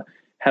have a,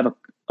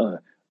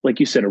 like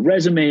you said, a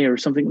resume or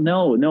something.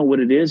 No, what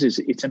it is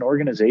it's an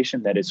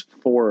organization that is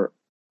for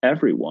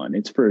everyone.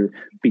 It's for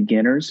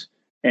beginners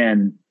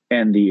and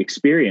the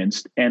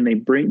experienced, and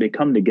they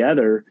come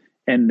together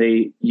and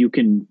you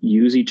can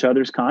use each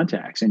other's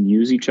contacts and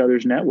use each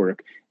other's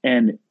network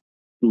and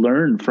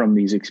learn from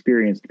these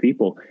experienced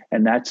people.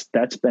 And that's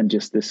been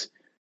just this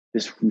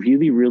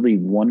really, really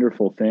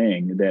wonderful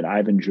thing that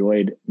I've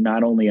enjoyed,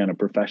 not only on a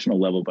professional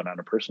level, but on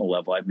a personal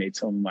level. I've made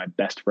some of my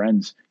best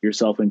friends,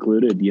 yourself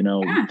included,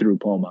 through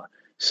Poma.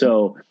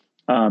 So,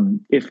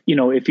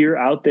 if you're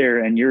out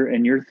there and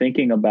you're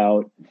thinking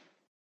about,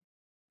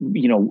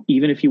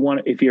 even if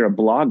you're a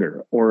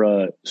blogger or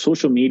a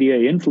social media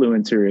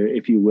influencer,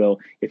 if you will,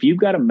 if you've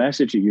got a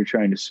message that you're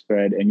trying to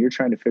spread and you're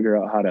trying to figure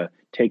out how to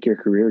take your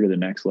career to the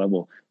next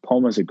level,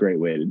 Poma is a great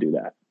way to do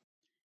that.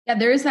 Yeah,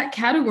 there is that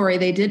category.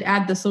 They did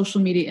add the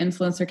social media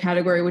influencer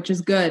category, which is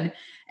good.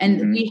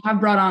 And we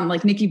have brought on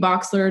like Nikki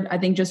Boxler, I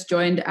think just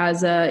joined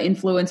as a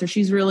influencer.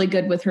 She's really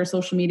good with her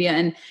social media,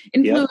 and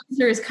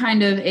influencer is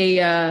kind of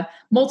a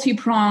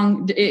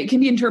multi-pronged, it can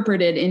be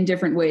interpreted in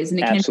different ways, and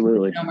it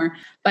Absolutely. can be a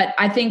but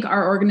I think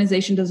our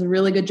organization does a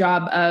really good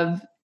job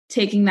of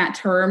taking that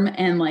term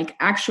and like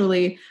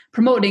actually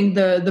promoting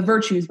the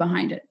virtues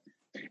behind it.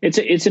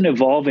 It's an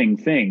evolving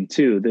thing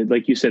too. That,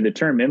 like you said, the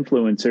term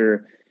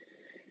influencer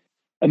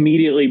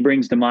immediately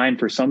brings to mind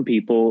for some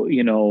people,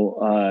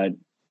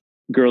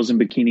 girls in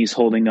bikinis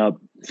holding up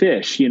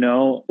fish,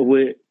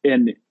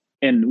 and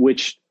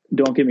which,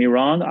 don't get me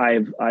wrong,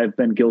 I've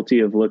been guilty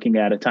of looking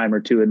at a time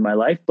or two in my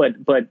life, but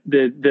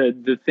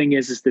the thing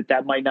is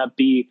that might not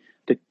be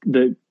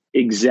the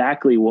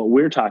exactly what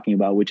we're talking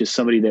about, which is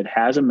somebody that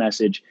has a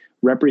message,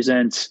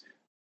 represents,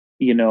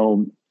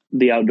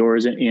 the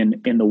outdoors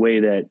in the way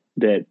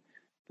that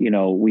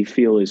we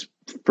feel is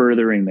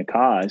furthering the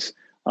cause.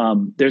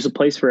 There's a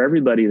place for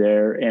everybody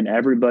there, and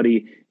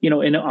everybody,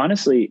 and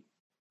honestly,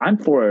 I'm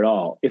for it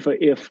all. If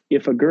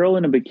a girl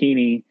in a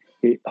bikini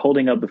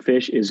holding up a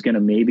fish is going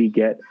to maybe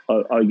get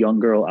a young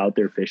girl out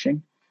there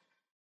fishing,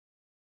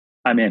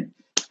 I'm in.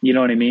 You know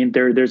what I mean?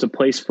 There's a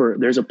place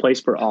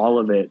for all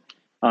of it.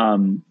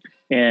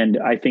 And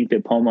I think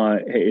that Poma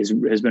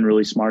has been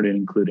really smart in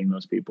including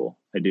those people.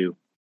 I do,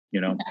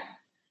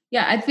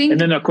 Yeah, I think. And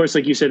then of course,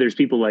 like you said, there's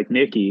people like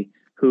Nikki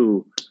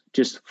who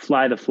just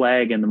fly the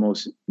flag in the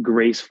most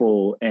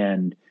graceful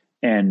and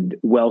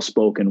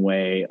well-spoken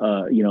way,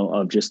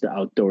 of just the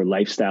outdoor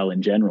lifestyle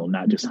in general,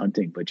 not just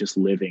hunting, but just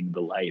living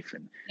the life.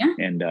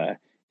 And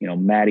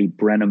Maddie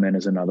Brenneman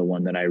is another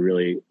one that I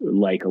really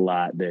like a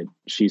lot, that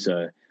she's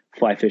a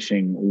fly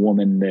fishing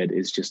woman that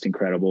is just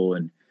incredible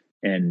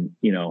and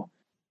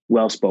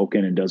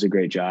well-spoken and does a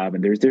great job.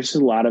 And there's a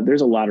lot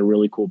of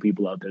really cool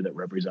people out there that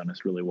represent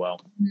us really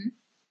well. Mm-hmm.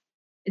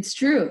 It's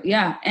true.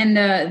 Yeah. And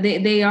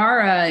they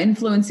are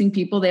influencing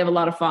people. They have a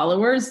lot of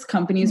followers.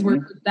 Companies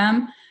work with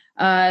them.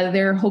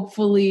 They're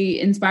hopefully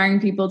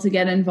inspiring people to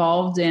get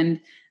involved and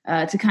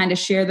to kind of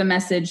share the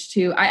message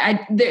too.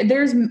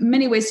 There's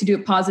many ways to do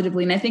it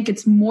positively. And I think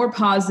it's more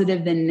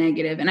positive than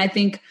negative. And I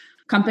think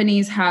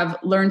companies have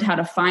learned how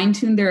to fine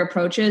tune their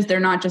approaches.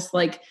 They're not just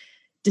like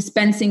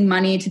dispensing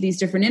money to these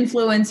different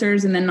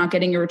influencers and then not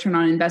getting a return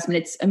on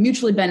investment. It's a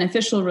mutually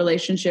beneficial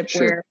relationship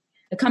where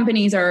the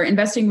companies are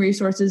investing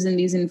resources in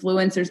these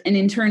influencers. And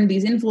in turn,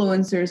 these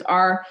influencers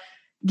are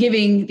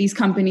giving these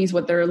companies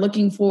what they're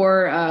looking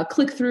for,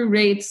 click-through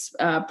rates,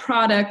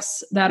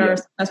 products that are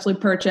successfully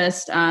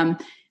purchased,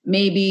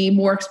 maybe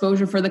more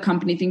exposure for the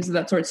company, things of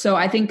that sort. So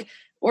I think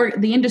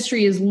the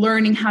industry is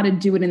learning how to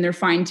do it in their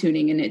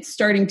fine-tuning, and it's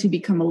starting to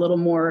become a little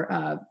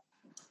more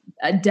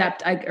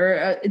adept,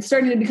 it's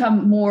starting to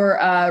become more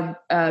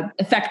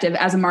effective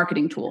as a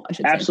marketing tool, I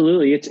should say.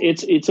 Absolutely.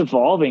 It's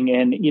evolving,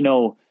 and,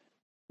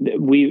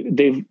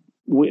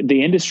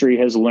 the industry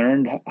has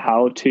learned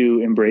how to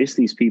embrace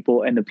these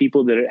people, and the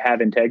people that have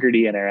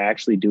integrity and are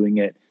actually doing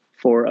it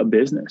for a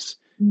business,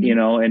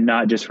 and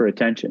not just for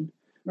attention.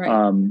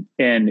 Right.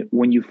 And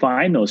when you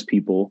find those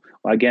people,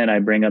 again, I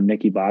bring up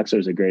Nikki Boxler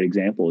as a great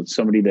example. It's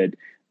somebody that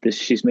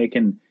she's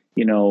making,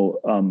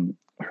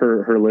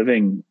 her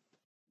living,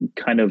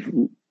 kind of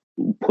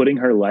putting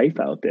her life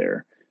out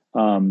there.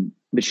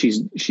 But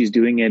she's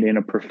doing it in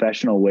a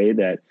professional way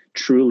that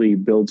truly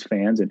builds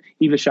fans. And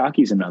Eva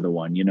Shockey's another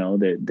one,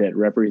 that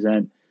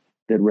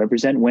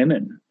represent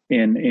women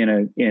in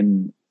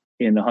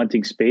the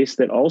hunting space,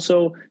 that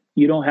also,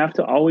 you don't have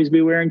to always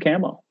be wearing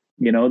camo,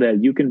 that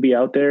you can be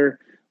out there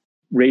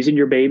raising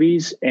your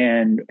babies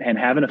and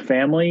having a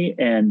family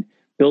and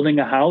building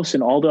a house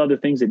and all the other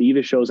things that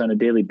Eva shows on a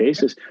daily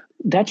basis.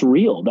 That's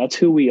real. That's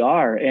who we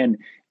are. And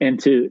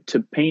to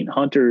paint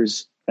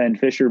hunters and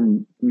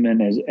fishermen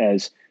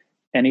as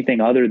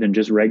anything other than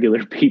just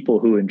regular people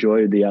who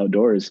enjoy the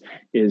outdoors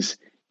is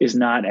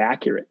not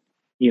accurate.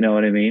 You know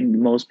what I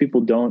mean? Most people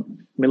don't.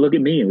 I mean, look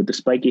at me with the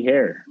spiky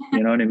hair.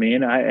 You know what I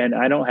mean?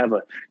 I don't have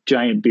a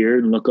giant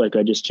beard and look like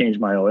I just changed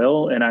my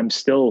oil, and I'm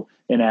still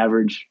an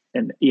average.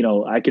 And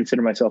I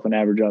consider myself an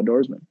average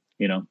outdoorsman.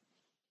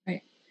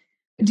 Right.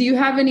 Do you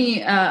have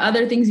any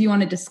other things you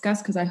want to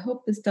discuss? Because I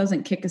hope this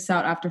doesn't kick us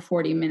out after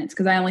 40 minutes,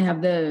 because I only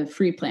have the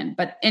free plan.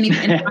 But any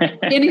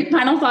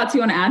final thoughts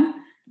you want to add?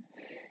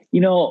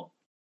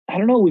 I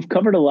don't know. We've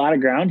covered a lot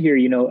of ground here.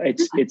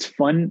 It's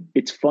fun.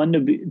 It's fun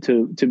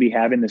to be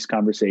having this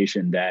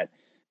conversation that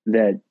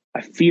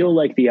I feel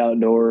like the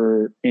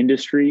outdoor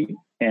industry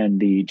and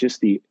the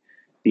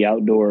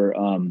outdoor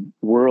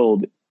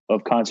world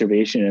of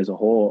conservation as a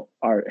whole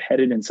are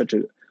headed in such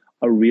a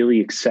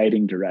really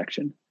exciting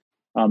direction.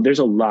 There's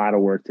a lot of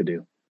work to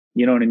do.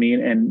 You know what I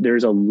mean? And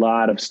there's a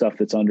lot of stuff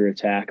that's under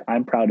attack.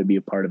 I'm proud to be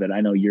a part of it.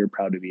 I know you're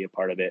proud to be a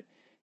part of it.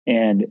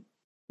 And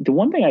the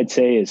one thing I'd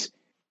say is,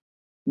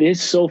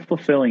 it's so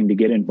fulfilling to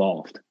get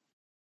involved.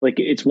 Like,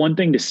 it's one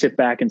thing to sit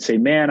back and say,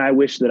 man, I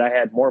wish that I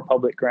had more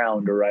public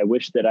ground, or I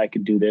wish that I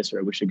could do this, or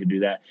I wish I could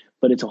do that.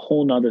 But it's a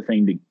whole nother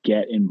thing to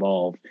get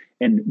involved.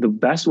 And the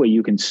best way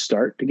you can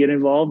start to get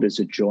involved is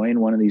to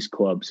join one of these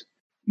clubs,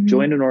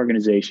 join an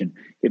organization.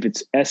 If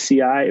it's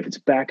SCI, if it's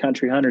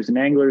Backcountry Hunters and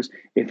Anglers,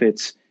 if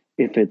it's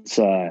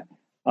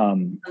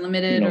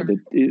Unlimited,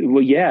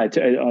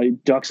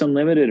 Ducks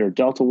Unlimited or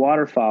Delta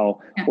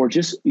Waterfowl, or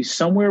just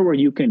somewhere where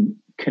you can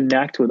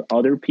connect with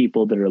other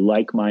people that are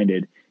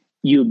like-minded.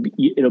 You'll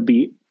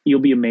be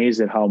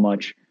amazed at how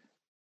much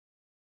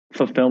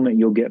fulfillment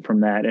you'll get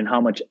from that, and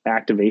how much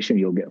activation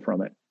you'll get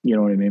from it. You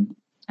know what I mean?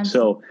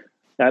 Absolutely.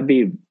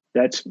 So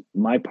that's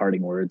my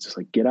parting words. It's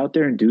like, get out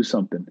there and do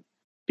something,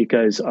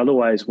 because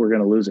otherwise we're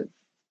going to lose it.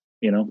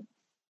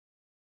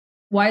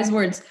 Wise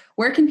words.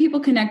 Where can people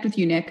connect with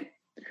you, Nick?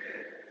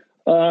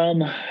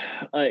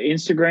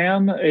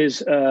 Instagram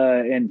is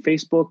and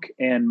Facebook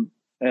and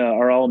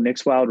are all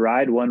Nick's Wild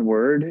Ride, one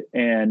word,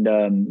 and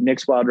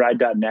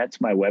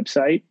nickswildride.net's my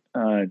website,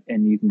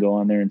 and you can go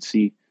on there and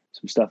see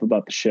some stuff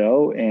about the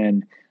show.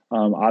 And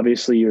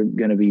obviously, you're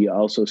going to be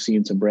also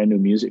seeing some brand new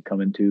music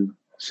coming too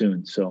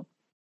soon, so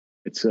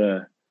it's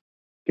going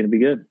to be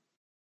good.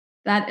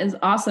 That is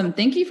awesome.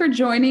 Thank you for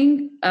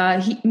joining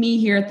me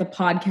here at the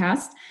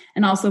podcast.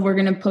 And also, we're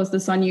going to post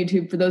this on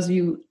YouTube for those of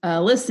you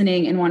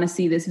listening and want to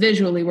see this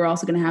visually. We're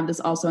also going to have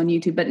this also on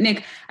YouTube. But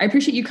Nick, I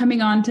appreciate you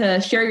coming on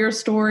to share your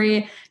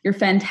story, your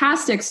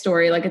fantastic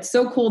story. Like, it's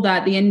so cool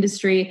that the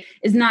industry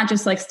is not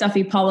just like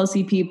stuffy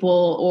policy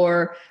people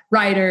or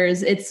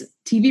writers. It's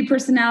TV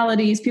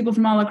personalities, people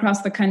from all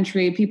across the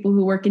country, people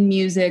who work in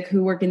music,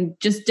 who work in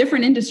just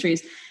different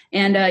industries.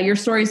 And your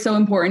story is so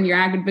important. Your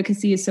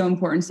advocacy is so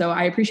important. So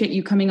I appreciate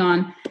you coming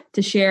on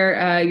to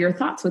share your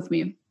thoughts with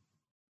me.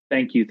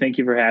 Thank you. Thank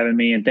you for having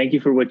me. And thank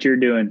you for what you're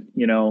doing.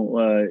 You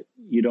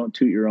don't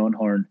toot your own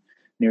horn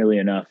nearly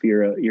enough.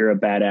 You're a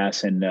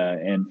badass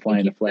and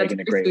flying the flag in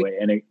a great way,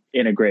 and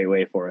in a great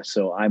way for us.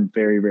 So I'm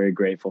very, very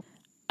grateful.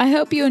 I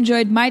hope you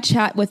enjoyed my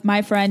chat with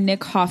my friend,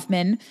 Nick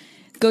Hoffman.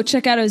 Go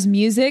check out his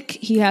music.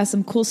 He has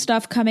some cool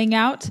stuff coming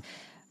out.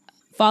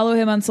 Follow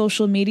him on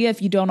social media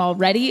if you don't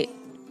already.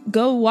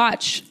 Go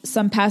watch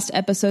some past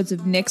episodes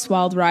of Nick's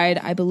Wild Ride.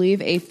 I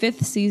believe a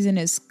 5th season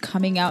is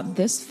coming out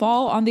this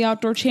fall on the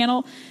Outdoor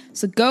Channel.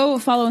 So go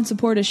follow and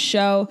support his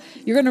show.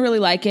 You're going to really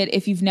like it.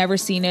 If you've never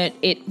seen it,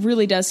 it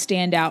really does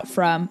stand out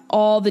from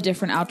all the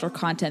different outdoor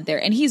content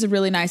there. And he's a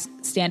really nice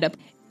stand-up.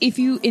 If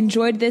you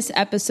enjoyed this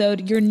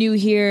episode, you're new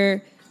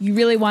here, you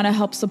really want to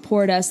help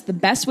support us, the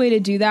best way to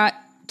do that,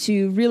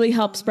 to really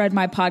help spread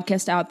my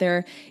podcast out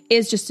there,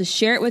 is just to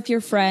share it with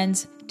your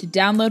friends, to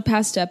download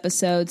past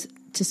episodes,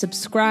 to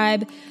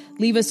subscribe,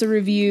 leave us a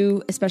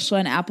review, especially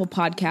on Apple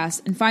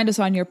Podcasts, and find us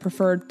on your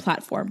preferred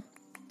platform.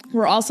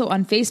 We're also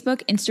on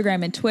Facebook,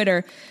 Instagram, and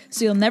Twitter,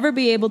 so you'll never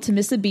be able to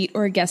miss a beat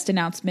or a guest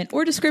announcement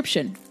or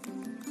description.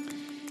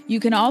 You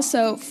can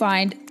also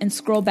find and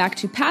scroll back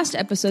to past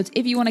episodes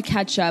if you want to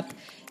catch up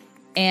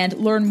and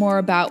learn more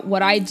about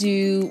what I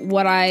do,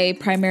 what I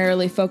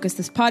primarily focus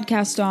this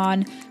podcast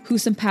on, who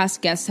some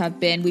past guests have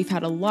been. We've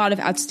had a lot of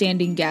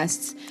outstanding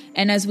guests.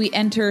 And as we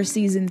enter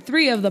season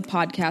 3 of the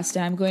podcast,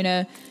 and I'm going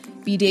to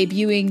be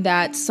debuting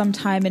that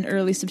sometime in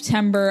early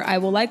September, I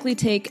will likely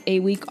take a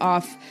week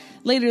off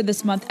later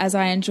this month as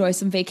I enjoy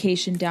some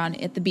vacation down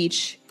at the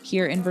beach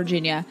here in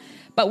Virginia.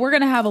 But we're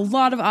going to have a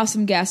lot of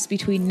awesome guests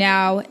between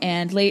now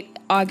and late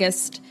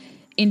August,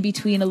 in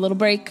between a little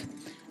break.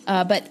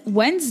 But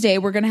Wednesday,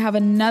 we're going to have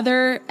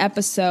another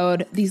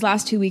episode. These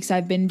last 2 weeks,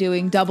 I've been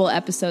doing double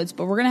episodes,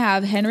 but we're going to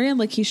have Henry and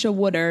Lakeisha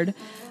Woodard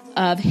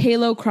of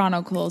Halo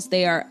Chronicles.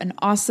 They are an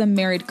awesome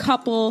married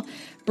couple,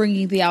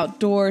 bringing the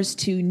outdoors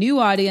to new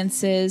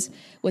audiences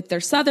with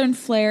their Southern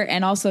flair,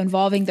 and also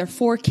involving their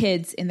 4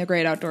 kids in the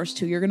great outdoors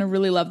too. You're going to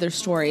really love their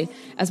story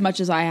as much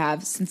as I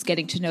have since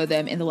getting to know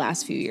them in the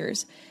last few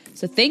years.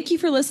 So thank you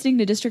for listening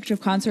to District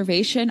of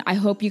Conservation. I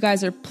hope you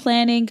guys are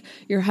planning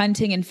your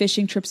hunting and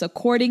fishing trips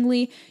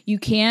accordingly. You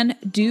can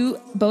do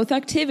both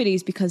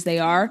activities because they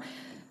are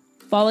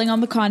falling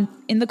on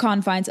in the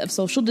confines of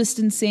social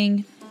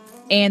distancing,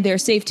 and they're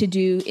safe to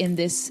do in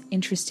this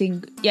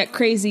interesting yet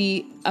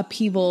crazy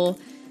upheaval,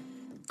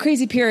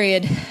 crazy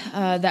period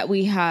that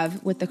we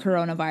have with the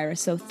coronavirus.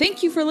 So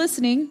thank you for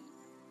listening.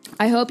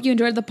 I hope you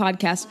enjoyed the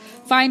podcast.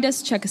 Find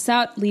us, check us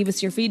out, leave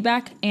us your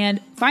feedback, and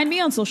find me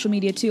on social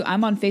media too.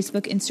 I'm on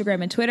Facebook,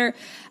 Instagram, and Twitter.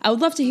 I would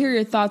love to hear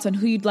your thoughts on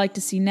who you'd like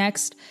to see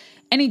next,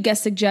 any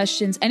guest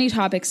suggestions, any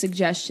topic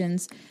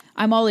suggestions.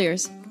 I'm all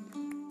ears.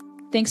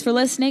 Thanks for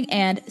listening,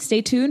 and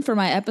stay tuned for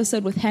my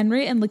episode with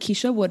Henry and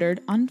Lakeisha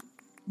Woodard on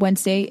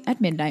Wednesday at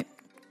midnight.